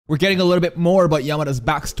we're getting a little bit more about Yamada's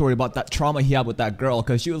backstory about that trauma he had with that girl,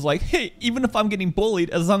 because she was like, hey, even if I'm getting bullied,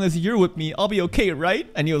 as long as you're with me, I'll be okay, right?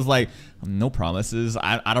 And he was like, no promises.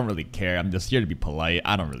 I don't really care. I'm just here to be polite.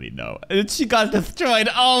 I don't really know. And she got destroyed.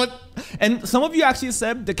 Oh, and some of you actually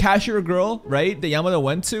said the cashier girl, right, that Yamada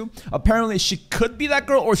went to, apparently she could be that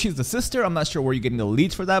girl or she's the sister. I'm not sure where you're getting the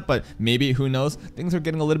leads for that, but maybe, who knows? Things are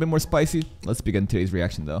getting a little bit more spicy. Let's begin today's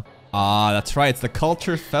reaction though. Ah, that's right. It's the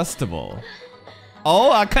culture festival.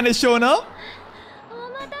 Oh, AKANE showing up?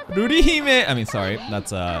 Rurihime. I mean, sorry.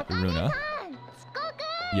 That's Runa.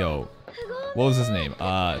 Yo. What was his name?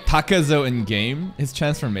 Takezo in game. His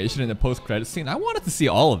transformation in the post-credit scene. I wanted to see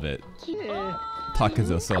all of it.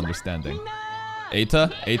 Takezo, so understanding.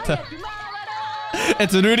 Eita? Eita?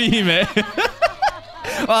 It's Rurihime.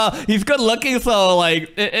 Well, he's good looking, so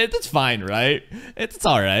like, it's fine, right? It's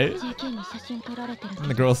alright. And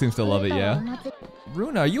the girl seems to love it, yeah?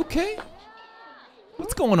 Runa, are you okay?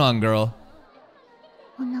 What's going on, girl?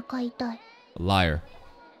 Liar.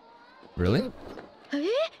 Really?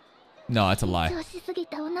 No, that's a lie.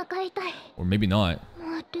 Or maybe not.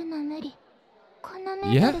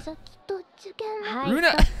 Yeah?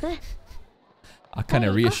 Runa! I kind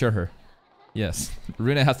of reassure her. Yes.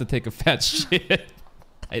 Runa has to take a fat shit.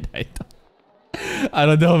 I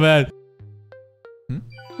don't know, man.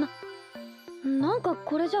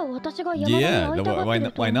 Yeah,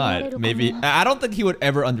 why not? Maybe. I don't think he would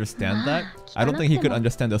ever understand that. I don't think he could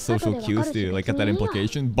understand the social cues to like get that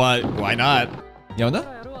implication, but why not?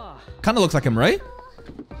 Yamada? Kinda looks like him, right?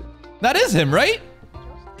 That is him, right?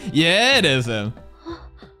 Yeah, it is him.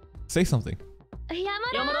 Say something.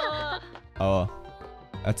 Oh.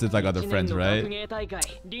 That's his like other friends, right?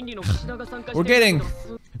 We're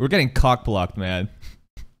getting cock blocked, man.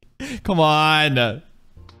 Come on.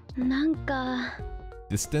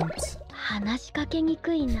 Distance?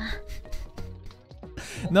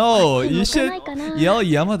 No, you should yell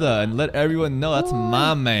Yamada and let everyone know that's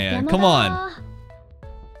my man. Come on.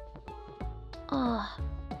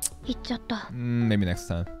 Maybe next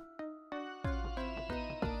time.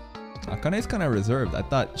 AKANE is kind of reserved. I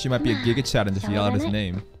thought she might be a Giga Chat and just yell out his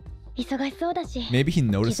name. Maybe he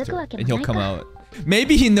noticed her and he'll come out.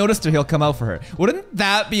 Maybe he noticed her, he'll come out for her. Wouldn't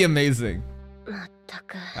that be amazing?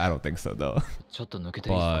 I don't think so though.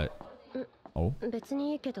 But... Oh?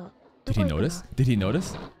 Did he notice? Did he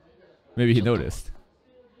notice? Maybe he noticed.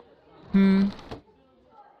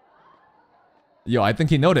 Yo, I think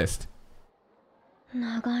he noticed.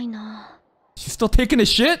 She's still taking a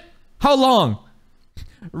shit? How long?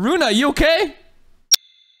 Runa, you okay?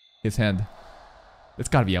 His hand. It's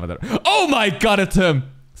gotta be Yamada. Oh my god, it's him!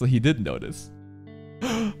 So he did notice.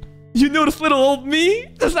 You noticed little old me?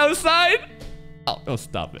 Just outside? Oh,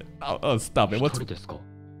 stop it. Oh, stop it. What's...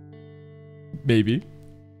 Maybe.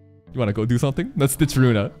 You wanna go do something? Let's ditch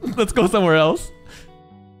Runa. Let's go somewhere else.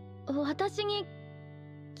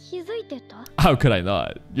 How could I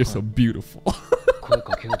not? You're so beautiful.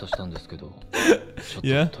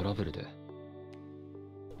 Yeah?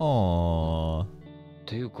 Aww.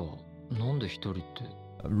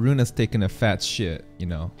 Runa's taking a fat shit, you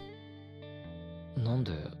know.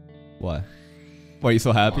 What? Why are you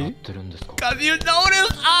so happy? Cause you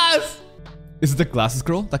noticed us! Is it the glasses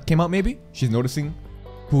girl that came out maybe? She's noticing?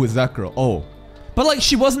 Who is that girl? Oh. But like,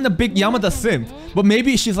 she wasn't a big Yamada simp. But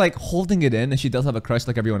maybe she's like holding it in and she does have a crush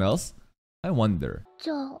like everyone else? I wonder.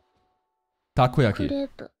 Takoyaki.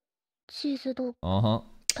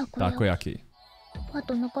 Takoyaki.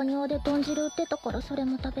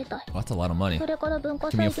 That's a lot of money.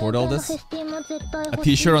 Can we afford all this? A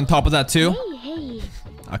t-shirt on top of that too?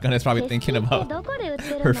 AKANE is probably thinking about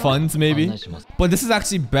her funds maybe. But this is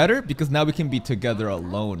actually better because now we can be together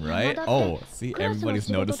alone, right? Oh, see, everybody's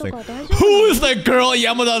noticing. Who is that girl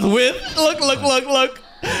Yamada's with? Look.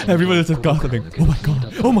 Everybody's just gossiping. Oh my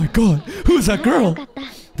god. Oh my god. Who is that girl?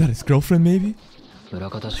 That his girlfriend maybe? Oh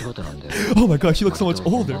my god, she looks so much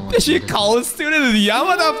older. Is she a college student? Is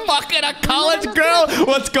Yamada fucking a college girl?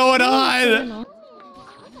 What's going on?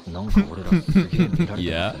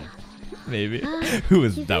 Yeah, maybe. Who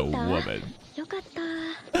is that woman?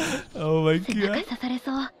 Oh my god.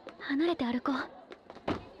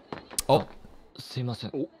 Oh.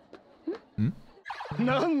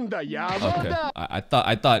 Okay. I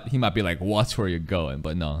thought he might be like, watch where you're going,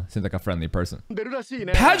 but no, seems like a friendly person.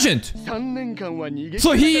 Pageant!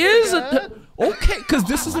 So he is okay, because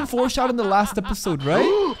this isn't foreshadowed in the last episode, right?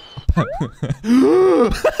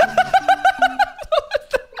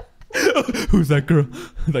 Who's that girl?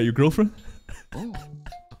 Is that your girlfriend?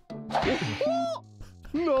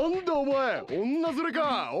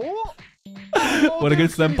 What a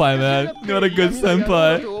good senpai, man. What a good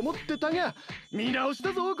senpai. He's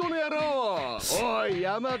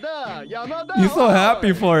so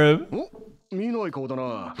happy for him. Yeah, we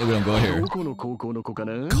don't go here.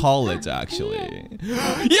 College, actually.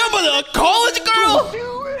 Yamada, college girl!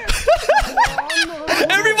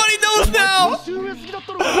 Everybody knows now!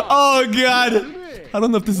 Oh, God. I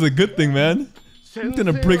don't know if this is a good thing, man. I'm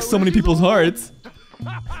gonna break so many people's hearts.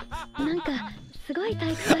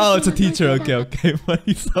 Oh, it's a teacher. Okay, okay. But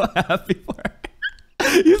he's so happy for her.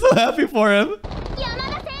 He's so happy for him.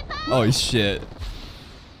 Oh, shit.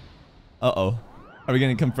 Uh-oh. Are we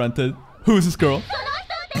getting confronted? Who is this girl?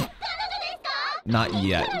 Not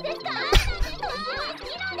yet.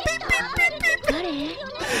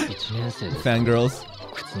 Fangirls.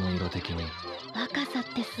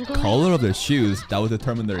 Color of their shoes. That would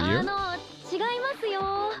determine their year?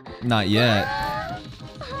 Not yet.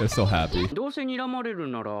 They're so happy.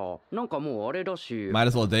 Might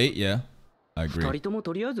as well date, yeah. I agree.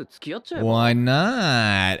 Why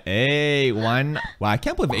not? Hey, why not? Wow, I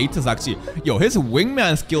can't believe Eita's actually... Yo, his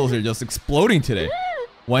wingman skills are just exploding today.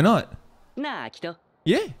 Why not?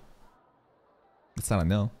 Yeah. That's not a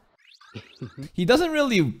no. He doesn't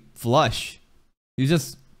really flush. He's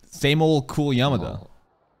just same old cool Yamada.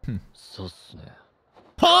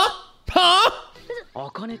 Huh? Huh?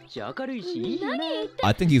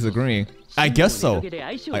 I think he's agreeing. I guess so.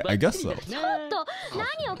 I guess so.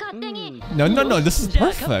 No, no, no. This is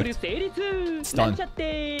perfect. It's done.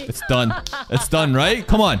 It's done. It's done, right?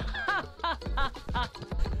 Come on.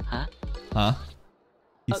 Huh?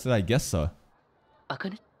 He said, I guess so.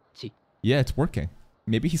 Yeah, it's working.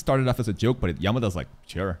 Maybe he started off as a joke, but Yamada's like,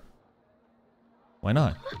 sure. Why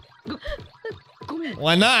not?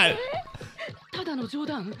 Why not?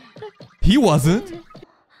 He wasn't.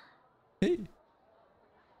 Hey.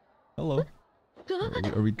 Hello.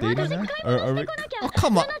 Are we dating now? Are we? Oh,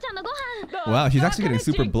 come on. Wow, she's actually getting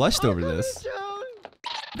super blushed over this.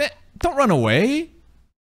 Man, don't run away.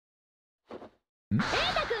 Hmm?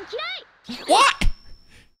 What?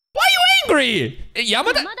 Why are you angry?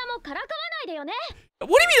 Yamada?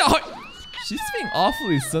 What do you mean? She's being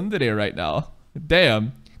awfully tsundere right now.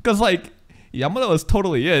 Damn. Because, like, Yamada was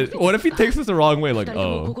totally it. What if he takes this the wrong way? Like,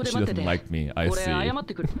 oh, she doesn't like me. I see.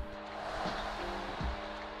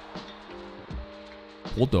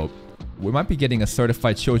 Hold up. We might be getting a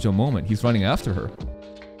certified shoujo moment. He's running after her.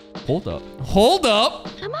 Hold up. Hold up!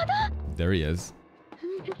 There he is.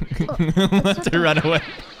 Wants to run away.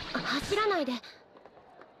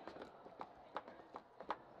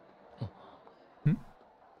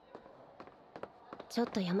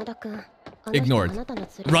 Ignored.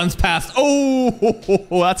 Runs past. Oh,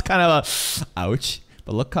 that's kind of a ouch.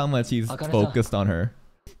 But look how much he's focused on her.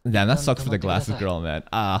 Damn, that sucks for the glasses girl, man.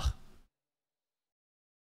 Ah.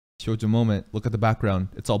 Shoujo moment. Look at the background.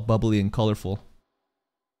 It's all bubbly and colorful.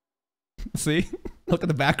 See? Look at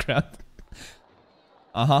the background.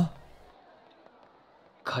 Uh-huh.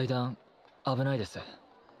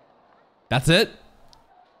 That's it?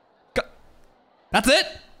 That's it?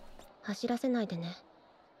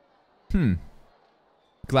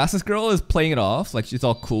 Glasses girl is playing it off like she's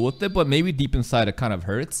all cool with it, but maybe deep inside it kind of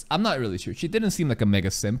hurts. I'm not really sure. She didn't seem like a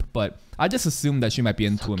mega simp, but I just assumed that she might be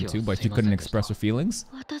into him too, but she couldn't express her feelings.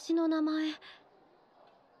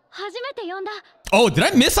 Oh, did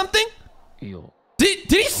I miss something? Did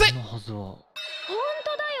he say...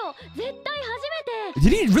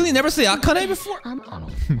 Did he really never say Akane before?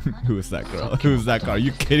 Who is that girl? Who is that girl? Are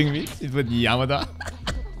you kidding me? She's with Yamada?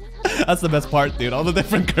 That's the best part, dude. All the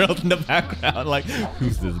different girls in the background. Like,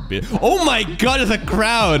 who's this bitch? Oh my god, there's a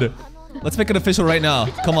crowd. Let's make it official right now.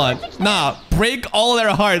 Come on. Nah, break all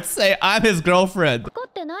their hearts. Say, I'm his girlfriend.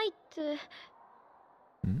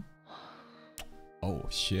 Oh,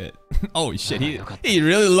 shit. Oh, shit. He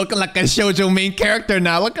really looking like a shoujo main character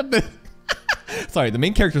now. Look at this. Sorry, the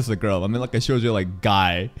main character is a girl. I mean, like a shoujo, like,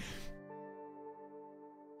 guy.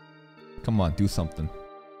 Come on, do something.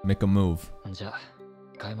 Make a move.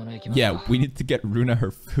 Yeah, we need to get Runa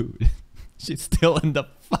her food. She's still in the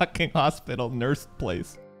fucking hospital nurse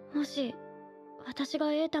place.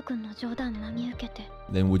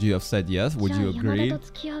 Then would you have said yes? Would you agree?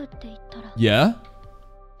 Yeah?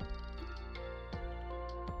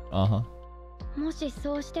 Uh-huh.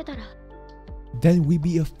 Then we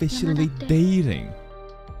be officially dating.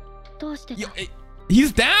 Yo,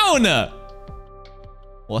 he's down!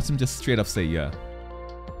 Watch him just straight up say yeah.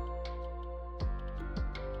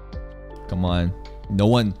 Come on. No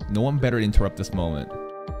one better interrupt this moment.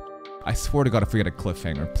 I swear to God if we get a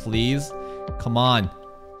cliffhanger. Please? Come on.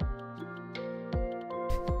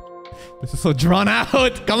 This is so drawn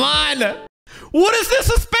out. Come on! What is this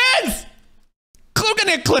suspense? Look at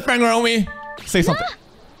that cliffhanger on me. Say something.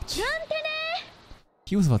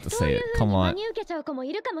 He was about to say it. Come on.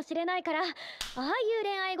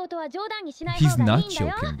 He's not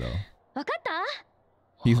joking though.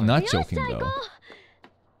 He's not joking though.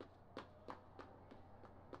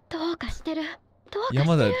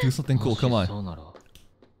 Yamada, do something cool. Come on.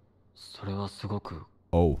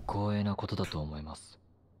 Oh.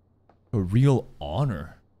 A real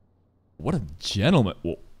honor. What a gentleman.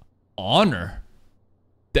 Well, honor.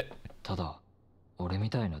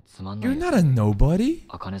 You're not a nobody.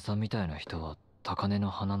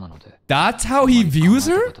 That's how he views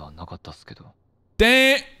her?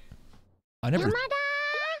 Dang. I never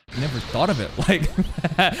thought of it. Like,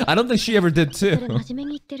 I don't think she ever did too.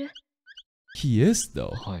 He is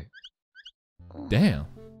though. Damn.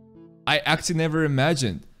 I actually never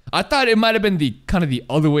imagined. I thought it might have been the kind of the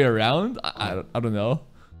other way around. I don't know.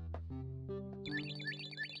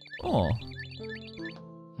 Oh.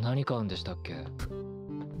 The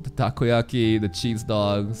takoyaki, the cheese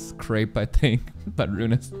dogs, crepe, I think. But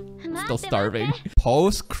Runa's still starving.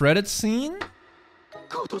 Post-credit scene?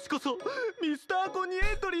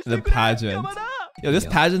 The pageant. Yo, this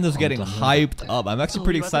pageant is getting hyped up. I'm actually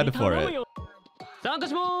pretty excited for it.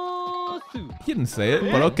 He didn't say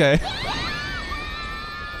it, but okay.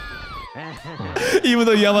 Even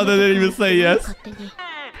though Yamada didn't even say yes.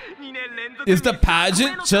 Is the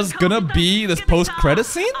pageant just gonna be this post-credit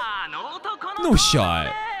scene? No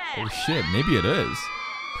shot. Oh shit, maybe it is.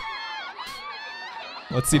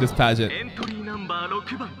 Let's see this pageant.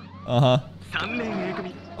 Uh-huh.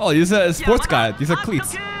 Oh, he's a sports guy. These are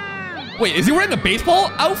cleats. Wait, is he wearing a baseball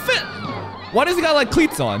outfit? Why does he got like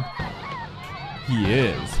cleats on? He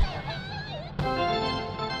is.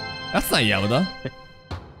 That's not Yamada.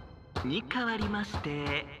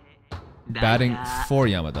 Batting for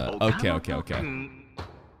Yamada. Okay.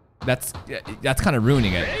 That's kind of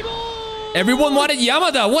ruining it. Everyone wanted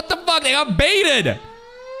Yamada. What the fuck? They got baited.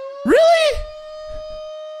 Really?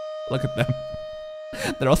 Look at them.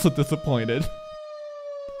 They're also disappointed.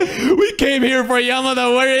 We came here for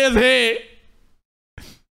Yamada. Where is he?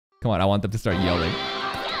 Come on, I want them to start yelling.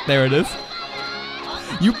 There it is.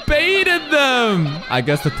 You baited them. I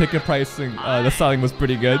guess the ticket pricing, the selling was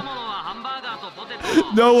pretty good.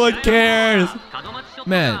 No one cares.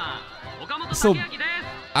 Man, so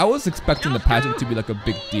I was expecting the pageant to be like a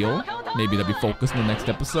big deal. Maybe that'd be focused in the next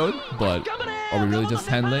episode, but are we really just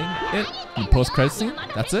handling it in post-credit scene?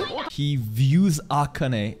 That's it? He views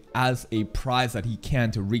AKANE as a prize that he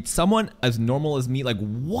can to reach. Someone as normal as me, like,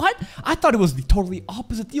 what? I thought it was the totally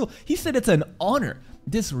opposite deal. He said it's an honor.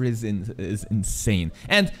 This reason is insane.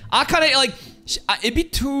 And AKANE, like, it'd be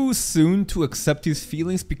too soon to accept his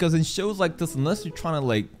feelings, because in shows like this, unless you're trying to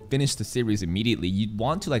like finish the series immediately, you'd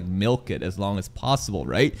want to like milk it as long as possible,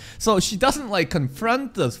 right? So she doesn't like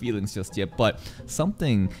confront those feelings just yet, but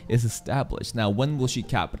something is established. Now, when will she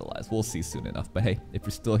capitalize? We'll see soon enough. But hey, if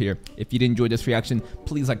you're still here, if you did enjoy this reaction,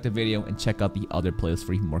 please like the video and check out the other playlist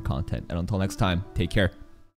for even more content. And until next time, take care.